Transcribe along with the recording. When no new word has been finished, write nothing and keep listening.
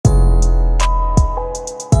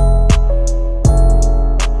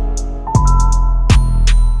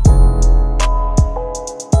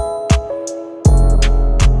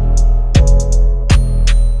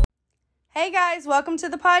Welcome to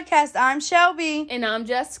the podcast. I'm Shelby. And I'm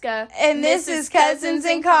Jessica. And this is Cousins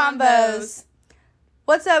and Combos.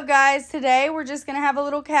 What's up, guys? Today we're just going to have a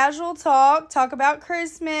little casual talk about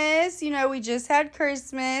Christmas. You know, we just had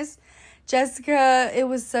Christmas. Jessica, it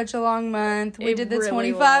was such a long month. We did the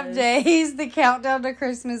really 25 days. The countdown to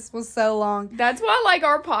Christmas was so long. That's why,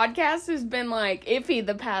 our podcast has been, iffy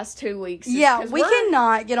the past 2 weeks. Yeah, we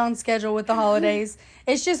cannot get on schedule with the holidays.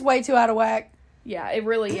 It's just way too out of whack. Yeah, it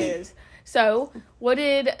really is. So, what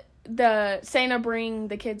did the Santa bring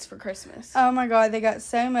the kids for Christmas? Oh my God, they got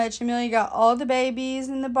so much. Amelia got all the babies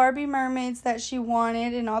and the Barbie mermaids that she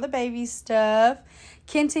wanted and all the baby stuff.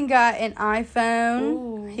 Kenton got an iPhone.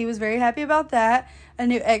 Ooh. He was very happy about that. A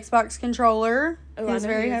new Xbox controller. He was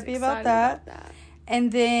very happy about that.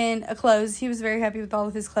 And then clothes. He was very happy with all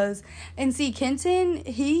of his clothes. And see, Kenton,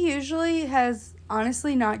 he usually has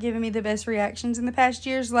honestly not given me the best reactions in the past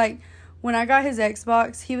years. When I got his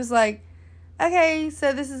Xbox, he was like, okay,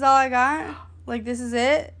 so this is all I got? This is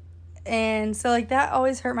it? And so, that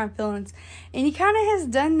always hurt my feelings. And he kind of has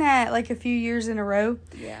done that, a few years in a row.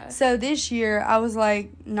 Yeah. So this year, I was,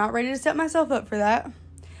 not ready to set myself up for that.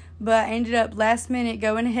 But I ended up last minute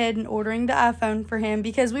going ahead and ordering the iPhone for him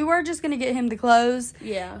because we were just going to get him the clothes.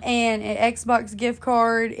 Yeah. And an Xbox gift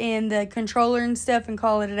card and the controller and stuff and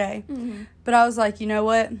call it a day. Mm-hmm. But I was like, you know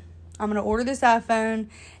what? I'm going to order this iPhone.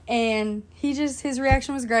 And his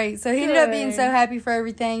reaction was great. So he ended up being so happy for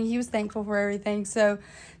everything. He was thankful for everything. So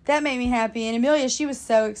that made me happy. And Amelia, she was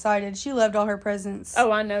so excited. She loved all her presents.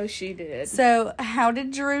 Oh, I know she did. So how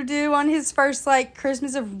did Drew do on his first,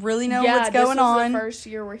 Christmas of really knowing what's going on? Yeah, this was the first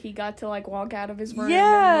year where he got to, walk out of his room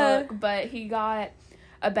and look. But he got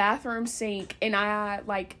a bathroom sink. And I,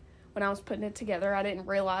 when I was putting it together, I didn't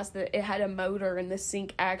realize that it had a motor and the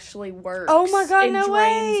sink actually works. Oh my God, and no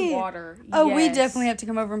drains way. Water. Oh, yes. We definitely have to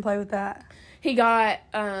come over and play with that. He got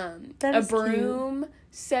a broom cute.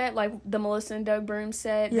 set, the Melissa and Doug broom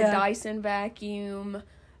set, the Dyson vacuum,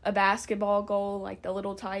 a basketball goal, the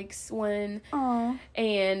Little Tykes one. Aww.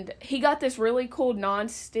 And he got this really cool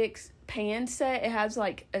non-stick pan set. It has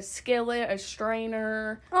a skillet, a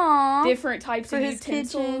strainer, different types of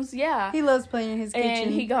utensils. Kitchen. Yeah, he loves playing in his kitchen.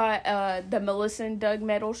 And he got the Melissa and Doug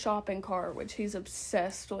metal shopping cart, which he's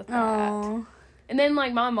obsessed with that. Aww. And then my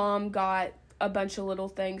mom got a bunch of little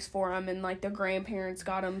things for him, and the grandparents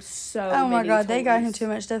got him Oh my God, they got him too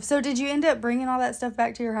much stuff. So did you end up bringing all that stuff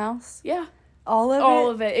back to your house? Yeah. All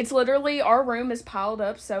of it. It's literally, our room is piled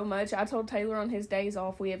up so much. I told Taylor on his days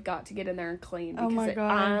off, we have got to get in there and clean. Because my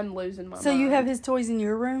God. I'm losing my mind. So you have his toys in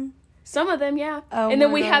your room? Some of them, yeah. Oh and then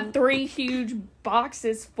my we God. have 3 huge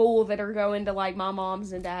boxes full that are going to my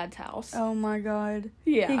mom's and dad's house. Oh my God.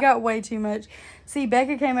 Yeah. He got way too much. See,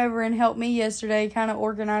 Becca came over and helped me yesterday kind of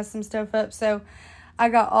organize some stuff up. So I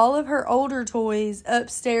got all of her older toys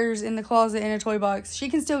upstairs in the closet in a toy box. She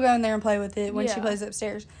can still go in there and play with it when she plays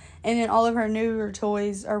upstairs. And then all of her newer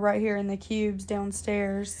toys are right here in the cubes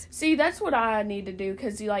downstairs. See, that's what I need to do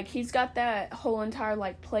because, he's got that whole entire,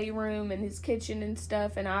 playroom and his kitchen and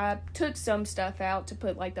stuff. And I took some stuff out to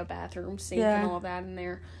put, the bathroom sink and all that in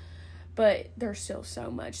there. But there's still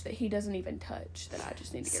so much that he doesn't even touch that I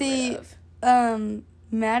just need to get rid of.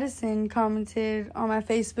 Madison commented on my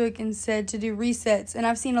Facebook and said to do resets. And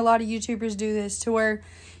I've seen a lot of YouTubers do this to where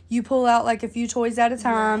you pull out a few toys at a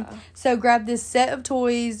time. Yeah. So grab this set of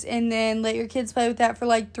toys and then let your kids play with that for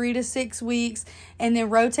 3 to 6 weeks. And then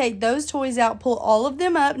rotate those toys out. Pull all of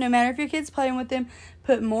them up, no matter if your kid's playing with them.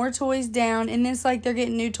 Put more toys down. And then it's they're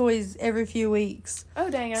getting new toys every few weeks. Oh,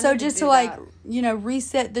 dang. So just to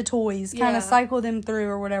reset the toys. Kind of cycle them through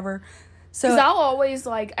or whatever. Because I'll always,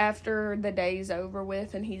 after the day's over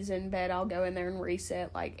with and he's in bed, I'll go in there and reset,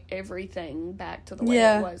 everything back to the way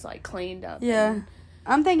it was, cleaned up. Yeah.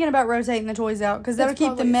 I'm thinking about rotating the toys out because that'll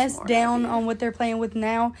keep the mess down on what they're playing with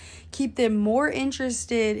now. Keep them more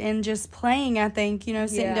interested in just playing, I think,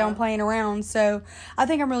 sitting down playing around. So I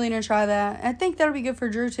think I'm really going to try that. I think that'll be good for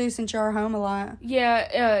Drew, too, since you're home a lot.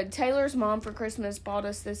 Yeah, Taylor's mom for Christmas bought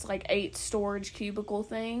us this, 8 storage cubicle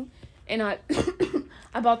thing. And I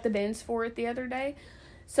I bought the bins for it the other day.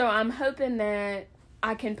 So I'm hoping that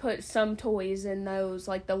I can put some toys in those,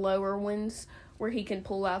 the lower ones, where he can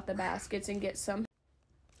pull out the baskets and get some.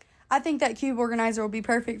 I think that cube organizer will be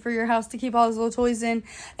perfect for your house to keep all those little toys in.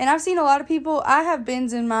 And I've seen a lot of people, I have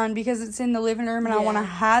bins in mine because it's in the living room and I want to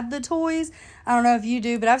hide the toys. I don't know if you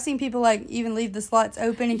do, but I've seen people, even leave the slots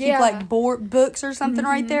open and keep, books or something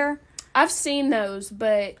right there. I've seen those,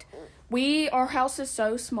 but Our house is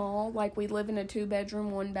so small. Like, we live in a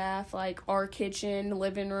 2-bedroom, 1-bath. Like, our kitchen,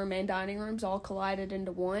 living room, and dining rooms all collided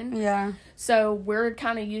into one. Yeah. So, we're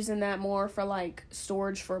kind of using that more for, like,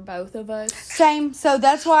 storage for both of us. Same. So,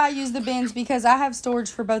 that's why I use the bins, because I have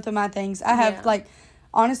storage for both of my things. I have, like,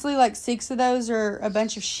 honestly, like, 6 of those are a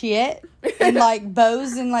bunch of shit. And, like,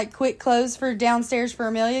 bows and, like, quick clothes for downstairs for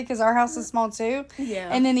Amelia, because our house is small, too. Yeah.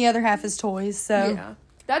 And then the other half is toys, so. Yeah.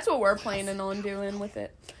 That's what we're planning on doing with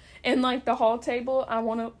it. And, like, the hall table, I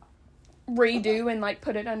want to redo and, like,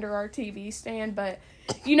 put it under our TV stand. But,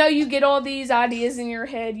 you know, you get all these ideas in your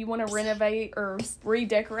head. You want to renovate or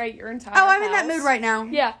redecorate your entire house. Oh, I'm in that mood right now.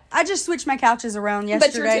 Yeah. I just switched my couches around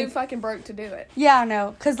yesterday. But you're too fucking broke to do it. Yeah, I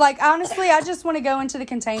know. Because, like, honestly, I just want to go into the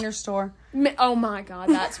Container Store. Oh, my God.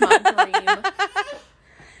 That's my dream.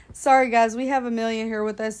 Sorry, guys. We have Amelia here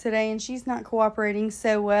with us today, and she's not cooperating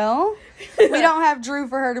so well. We don't have Drew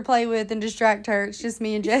for her to play with and distract her. It's just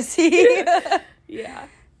me and Jessie. Yeah.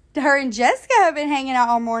 Her and Jessica have been hanging out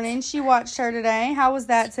all morning. She watched her today. How was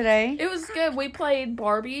that today? It was good. We played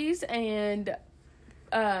Barbies and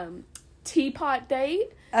Teapot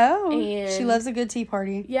Date. Oh, and she loves a good tea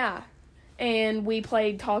party. Yeah. And we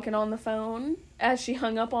played Talking on the Phone as she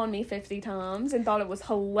hung up on me 50 times and thought it was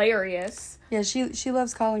hilarious. Yeah, she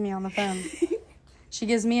loves calling me on the phone. She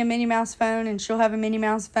gives me a Minnie Mouse phone, and she'll have a Minnie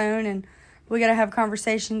Mouse phone, and we got to have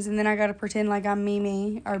conversations, and then I got to pretend like I'm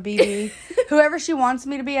Mimi or BB. Whoever she wants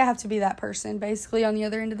me to be, I have to be that person, basically, on the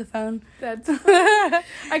other end of the phone. That's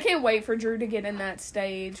I can't wait for Drew to get in that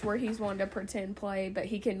stage where he's wanting to pretend play, but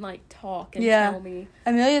he can, like, talk and tell me.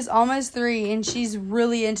 Amelia's almost 3, and she's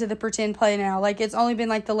really into the pretend play now. Like, it's only been,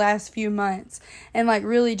 like, the last few months. And, like,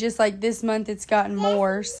 really just, like, this month it's gotten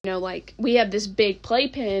more. You know, like, we have this big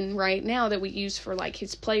playpen right now that we use for, like,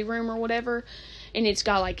 his playroom or whatever. And it's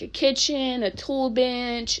got, like, a kitchen, a tool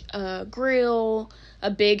bench, a grill,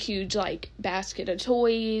 a big, huge, like, basket of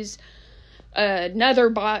toys, another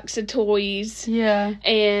box of toys. Yeah.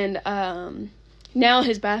 And, now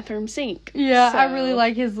his bathroom sink. Yeah, so. I really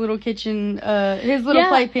like his little kitchen, his little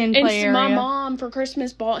playpen play area. And my mom, for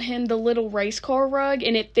Christmas, bought him the little race car rug,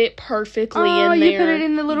 and it fit perfectly in there. Oh, you put it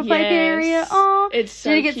in the little playpen area? Oh, it's so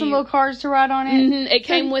Did he get some little cars to ride on it? Mm-hmm. It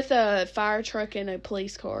came with a fire truck and a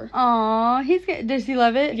police car. Aw, does he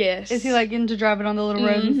love it? Yes. Is he, like, getting to drive it on the little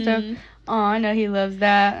road and stuff? Oh, I know he loves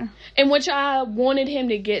that. And which I wanted him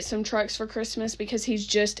to get some trucks for Christmas because he's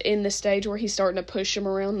just in the stage where he's starting to push them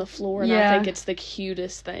around the floor, and I think it's the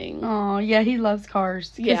cutest thing. Oh, yeah, he loves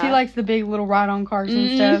cars. Because he likes the big little ride-on cars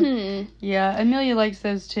and stuff. Yeah, Amelia likes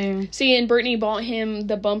those too. See, and Brittany bought him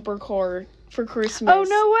the bumper car for Christmas. Oh,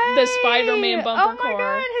 no way! The Spider-Man bumper car. Oh,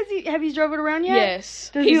 my God. Have you drove it around yet?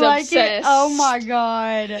 Yes. Does he like obsessed. it? Oh, my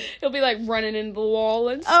God. He'll be, like, running into the wall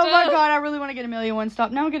and stuff. Oh, my God. I really want to get Amelia one.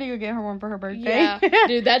 Stop. Now I'm going to go get her one for her birthday. Yeah.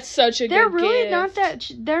 Dude, that's such a They're good really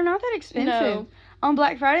gift. They're not that expensive. No. On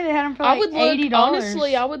Black Friday, they had them for like $80.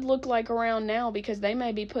 Honestly, I would look like around now because they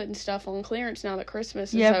may be putting stuff on clearance now that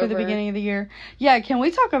Christmas is over. Yeah, for the beginning of the year. Yeah, can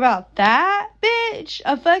we talk about that, bitch?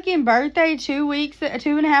 A fucking birthday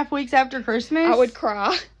 2.5 weeks after Christmas? I would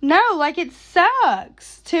cry. No, like, it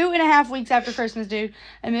sucks. 2.5 weeks after Christmas, dude.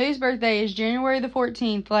 Amelia's birthday is January the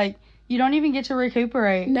 14th. Like, you don't even get to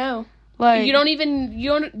recuperate. No. Like, do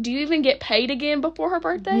you even get paid again before her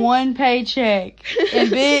birthday? One paycheck.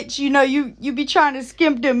 And bitch, you be trying to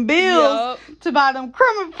skimp them bills to buy them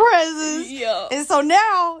Christmas presents. Yep. And so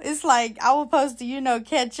now it's like I was supposed to,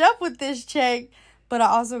 catch up with this check, but I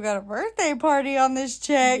also got a birthday party on this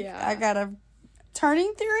check. Yeah. I got a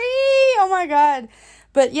turning 3. Oh my God.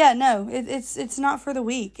 But yeah, no, it's not for the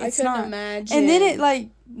week. It's I couldn't not. imagine. And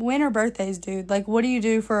then winter birthdays, dude. Like, what do you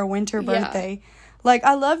do for a winter birthday? Like,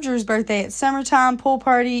 I love Drew's birthday. It's summertime, pool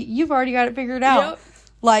party. You've already got it figured out. Yep.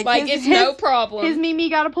 Like it's no problem. His Mimi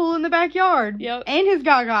got a pool in the backyard. Yep. And his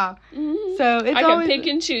Gaga. Mm-hmm. So it's I always, can pick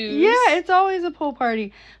and choose. Yeah, it's always a pool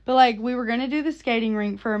party. But, like, we were going to do the skating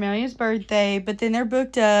rink for Amelia's birthday, but then they're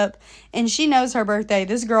booked up, and she knows her birthday.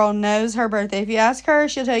 This girl knows her birthday. If you ask her,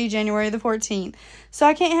 she'll tell you January the 14th. So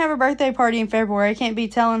I can't have a birthday party in February. I can't be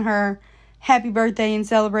telling her happy birthday and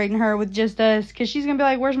celebrating her with just us, because she's going to be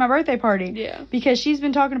like, where's my birthday party? Yeah. Because she's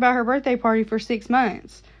been talking about her birthday party for 6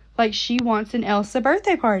 months. Like, she wants an Elsa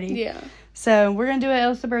birthday party. Yeah. So, we're going to do an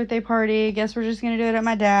Elsa birthday party. I guess we're just going to do it at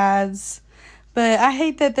my dad's. But I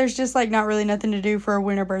hate that there's just, like, not really nothing to do for a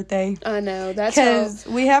winter birthday. I know. That's because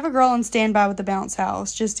we have a girl on standby with the bounce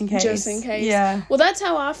house, just in case. Just in case. Yeah. Well, that's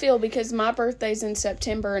how I feel, because my birthday's in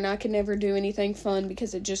September, and I can never do anything fun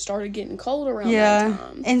because it just started getting cold around that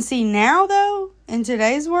time. And see, now, though, in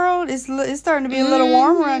today's world, it's starting to be a little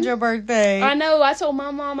warm around your birthday. I know. I told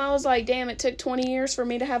my mom, I was like, damn, it took 20 years for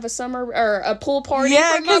me to have a summer or a pool party.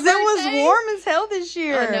 Yeah, because it was warm as hell this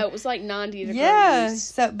year. I know. It was like 90 degrees. Yeah.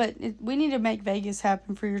 So, but we need to make Vegas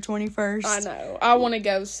happen for your 21st. I know. I want to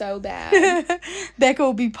go so bad. Becca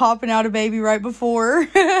will be popping out a baby right before.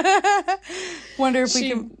 Wonder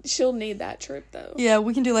if she'll need that trip, though. Yeah,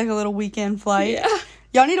 we can do like a little weekend flight. Yeah.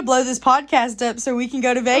 Y'all need to blow this podcast up so we can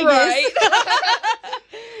go to Vegas. Right.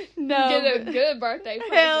 No. Get a good birthday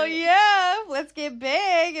present. Hell yeah. Let's get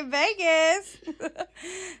big in Vegas.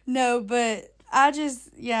 No, but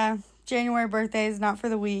January birthday is not for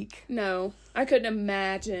the weak. No, I couldn't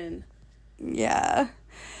imagine. Yeah.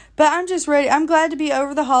 But I'm just ready. I'm glad to be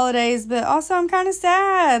over the holidays, but also I'm kind of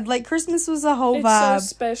sad. Like, Christmas was a whole vibe. It's so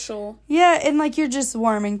special. Yeah, and like you're just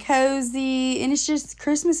warm and cozy, and it's just,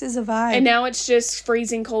 Christmas is a vibe. And now it's just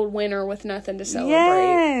freezing cold winter with nothing to celebrate.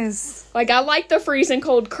 Yes. Like, I like the freezing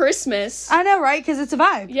cold Christmas. I know, right? Because it's a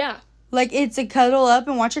vibe. Yeah. Like, it's a cuddle up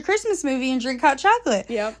and watch a Christmas movie and drink hot chocolate.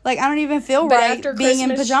 Yep. Like, I don't even feel but right after being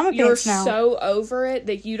Christmas, in pajama pants now. You're so over it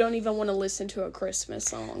that you don't even want to listen to a Christmas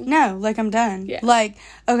song. No, like, I'm done. Yeah. Like,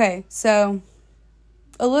 okay, so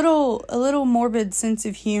a little morbid sense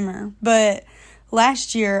of humor, but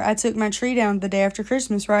last year I took my tree down the day after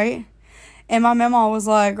Christmas, right? And my mama was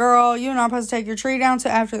like, girl, you're not supposed to take your tree down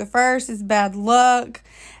till after the 1st. It's bad luck.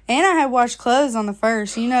 And I had washed clothes on the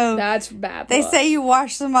 1st. You know, that's bad luck. They say you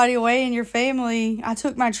wash somebody away in your family. I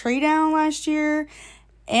took my tree down last year,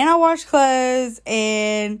 and I washed clothes,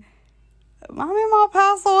 and my mama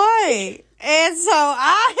passed away. And so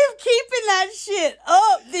I am keeping that shit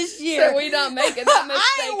up this year. So we not making that mistake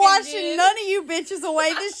I ain't washing none of you bitches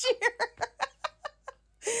away this year.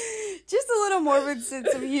 Just a little morbid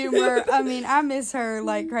sense of humor. I mean, I miss her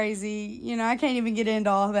like crazy. You know, I can't even get into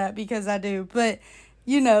all of that because I do. But,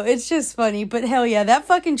 you know, it's just funny. But hell yeah, that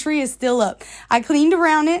fucking tree is still up. I cleaned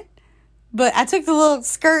around it. But I took the little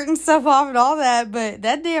skirt and stuff off and all that. But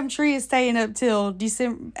that damn tree is staying up till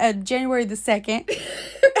January the 2nd.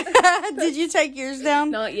 Did you take yours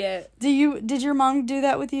down? Not yet. Did your mom do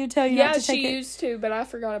that with you? Tell you not to take it? Yeah, she used to, but I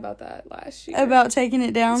forgot about that last year. About taking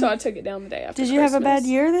it down? So I took it down the day after Did you Christmas. have a bad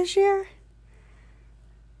year this year?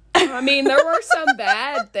 I mean, there were some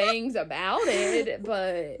bad things about it,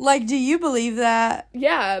 but... Like, do you believe that?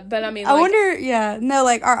 Yeah, but I mean, I wonder,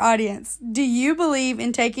 like, our audience. Do you believe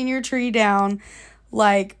in taking your tree down,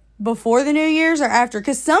 like, before the New Year's or after?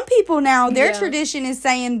 Because some people now, their tradition is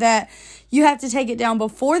saying that you have to take it down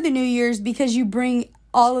before the New Year's because you bring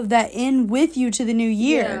all of that in with you to the new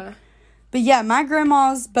year. Yeah. But yeah, my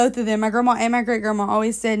grandmas, both of them, my grandma and my great-grandma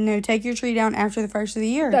always said, no, take your tree down after the 1st of the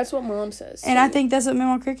year. That's what Mom says. And I think that's what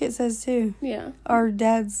Mama Cricket says, too. Yeah. Our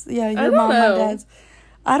dad's, your mom, my dad's.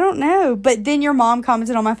 I don't know. But then your mom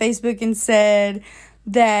commented on my Facebook and said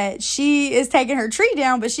that she is taking her tree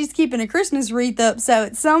down, but she's keeping a Christmas wreath up, so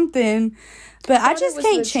it's something. But I just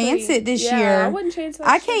can't chance it this year. I wouldn't chance that.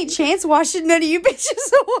 I can't chance washing none of you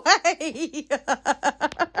bitches away.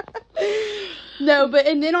 No, but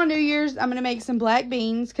and then on New Year's, I'm going to make some black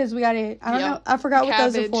beans because we got to, I don't know, I forgot what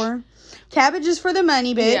those are for. Cabbage is for the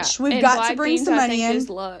money, bitch. Yeah. We've got to bring some money in. Is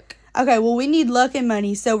luck. Okay, well, we need luck and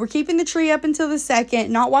money. So we're keeping the tree up until the 2nd,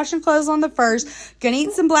 not washing clothes on the 1st. Gonna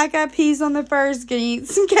eat some black-eyed peas on the 1st. Gonna eat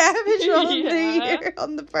some cabbage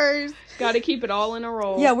on the 1st. Got to keep it all in a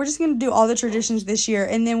roll. Yeah, we're just gonna do all the traditions this year,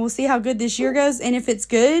 and then we'll see how good this year goes. And if it's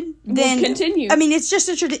good, then we'll continue. I mean, it's just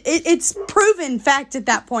it's proven fact at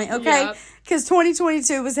that point, okay? Because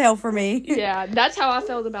 2022 was hell for me. Yeah, that's how I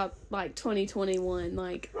felt about like 2021.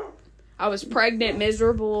 Like, I was pregnant,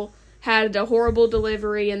 miserable, had a horrible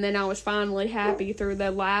delivery, and then I was finally happy through the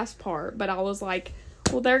last part. But I was like,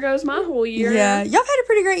 well, there goes my whole year. Yeah, y'all had a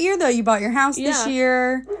pretty great year though. You bought your house this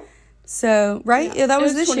year. So, right? Yeah, that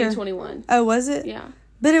was this year. 2021. Oh, was it? Yeah.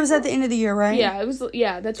 But it was at the end of the year, right? Yeah, it was.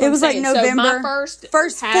 Yeah, that's what it was I'm saying. Like November. So my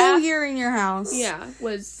first full year in your house. Yeah,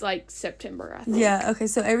 was like September, I think. Yeah, okay,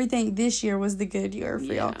 so everything this year was the good year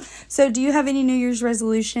for y'all. So, do you have any New Year's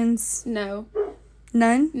resolutions? No.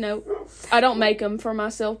 None? Nope. I don't make them for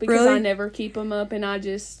myself because I never keep them up, and I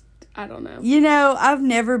don't know. You know, I've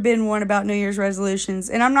never been one about New Year's resolutions,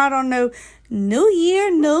 and I'm not on no New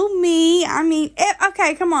Year, new me. I mean,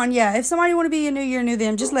 okay, come on, yeah. If somebody want to be a New Year, new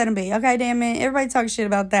them, just let them be. Okay, damn it. Everybody talks shit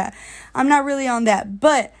about that. I'm not really on that,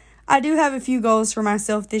 but I do have a few goals for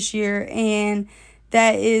myself this year, and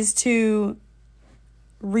that is to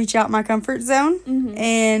reach out my comfort zone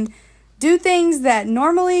and do things that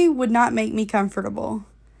normally would not make me comfortable,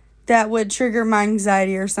 that would trigger my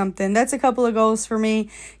anxiety or something. That's a couple of goals for me,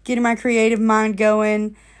 getting my creative mind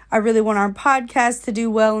going. I really want our podcast to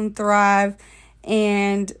do well and thrive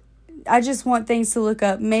and I just want things to look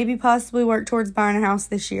up. Maybe possibly work towards buying a house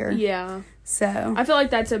this year. Yeah. So. I feel like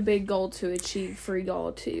that's a big goal to achieve for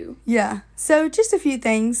y'all, too. Yeah. So, just a few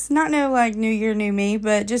things. Not no, like, new year, new me,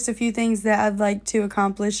 but just a few things that I'd like to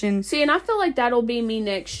accomplish. And see, and I feel like that'll be me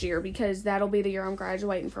next year because that'll be the year I'm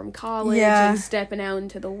graduating from college Yeah. and stepping out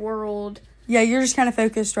into the world. Yeah, you're just kind of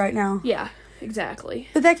focused right now. Yeah, exactly.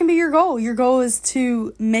 But that can be your goal. Your goal is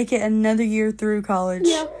to make it another year through college.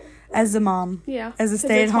 Yeah. As a mom. Yeah. As a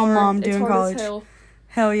stay-at-home mom doing college.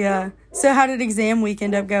 Hell yeah. So, how did exam week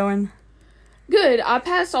end up going? Good. I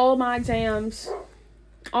passed all of my exams.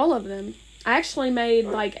 All of them. I actually made,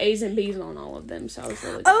 like, A's and B's on all of them, so I was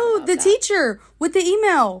really glad about the that. Teacher with the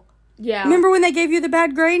email. Yeah. Remember when they gave you the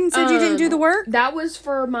bad grade and said you didn't do the work? That was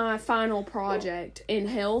for my final project in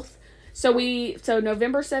health. So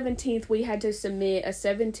November 17th, we had to submit a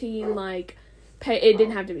 17, like, it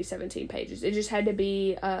didn't have to be 17 pages. It just had to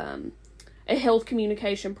be a health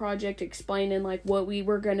communication project explaining, like, what we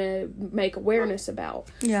were going to make awareness about.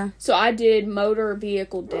 Yeah. So I did motor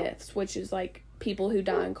vehicle deaths, which is, like, people who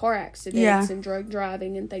die in car accidents and drug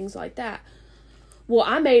driving and things like that. Well,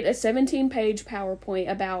 I made a 17-page PowerPoint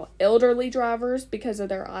about elderly drivers because of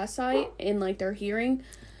their eyesight and, like, their hearing.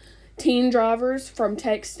 Teen drivers from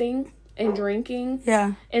texting and drinking.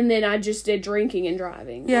 Yeah. And then I just did drinking and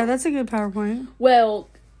driving. Yeah, that's a good PowerPoint. Well,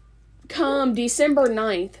 come December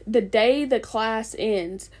 9th, the day the class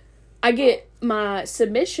ends, I get my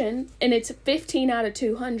submission, and it's 15 out of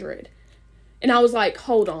 200. And I was like,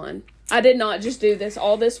 hold on. I did not just do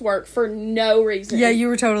all this work for no reason. Yeah, you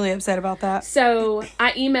were totally upset about that. So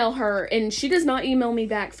I email her, and she does not email me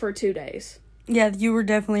back for 2 days. Yeah, you were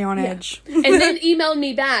definitely on edge. And then emailed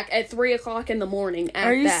me back at 3 o'clock in the morning.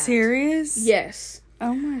 Are you serious? Yes.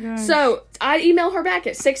 Oh my gosh. So I email her back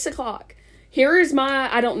at 6 o'clock. Here is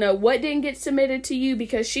I don't know what didn't get submitted to you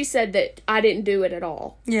because she said that I didn't do it at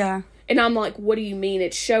all. Yeah. And I'm like, what do you mean?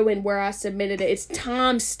 It's showing where I submitted it. It's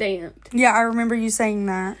time stamped. Yeah, I remember you saying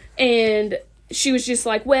that. And she was just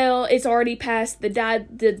like, well, it's already past the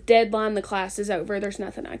deadline. The class is over. There's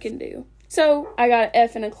nothing I can do. So I got an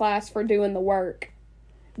F in a class for doing the work.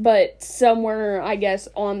 But somewhere, I guess,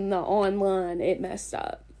 on the online, it messed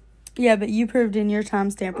up. Yeah, but you proved in your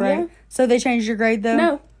timestamp, right? Yeah. So they changed your grade, though?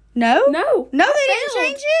 No. No? No. No, I they didn't failed.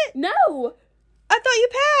 change it? No. I thought you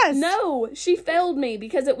passed. No, she failed me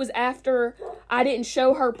because it was after I didn't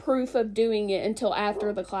show her proof of doing it until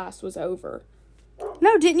after the class was over.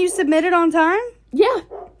 No, didn't you submit it on time? Yeah.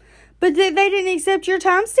 But they didn't accept your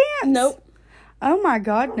timestamps? Nope. Oh my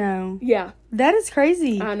God, no. Yeah. That is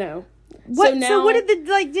crazy. I know. What? So what did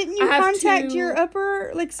didn't you contact to- your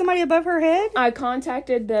upper, like somebody above her head? I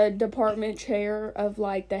contacted the department chair of,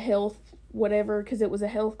 like, the health whatever, because it was a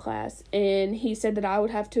health class, and he said that I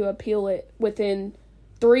would have to appeal it within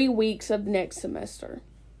 3 weeks of next semester.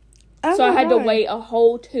 Oh So I had to God. wait a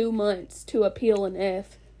whole 2 months to appeal an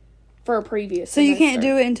F for a previous So you semester. can't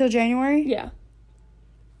do it until January? Yeah.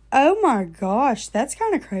 Oh my gosh, that's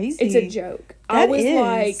kind of crazy. It's a joke. I That was is.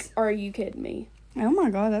 like, are you kidding me? Oh my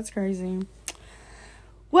God, that's crazy.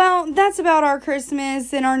 Well, that's about our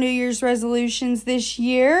Christmas and our New Year's resolutions this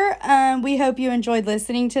year. We hope you enjoyed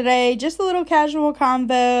listening today. Just a little casual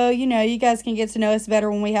convo. You know, you guys can get to know us better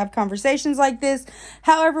when we have conversations like this.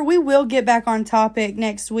 However, we will get back on topic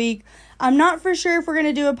next week. I'm not for sure if we're going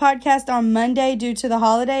to do a podcast on Monday due to the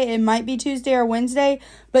holiday. It might be Tuesday or Wednesday.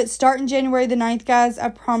 But starting January the 9th, guys, I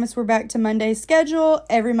promise we're back to Monday's schedule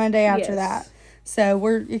every Monday after that. So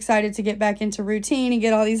we're excited to get back into routine and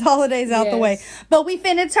get all these holidays out the way. But we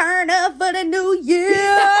finna turn up for the new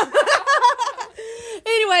year.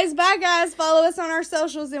 Anyways, bye guys. Follow us on our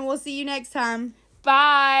socials and we'll see you next time.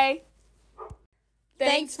 Bye.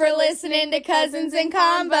 Thanks for listening to Cousins and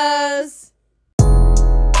Combos.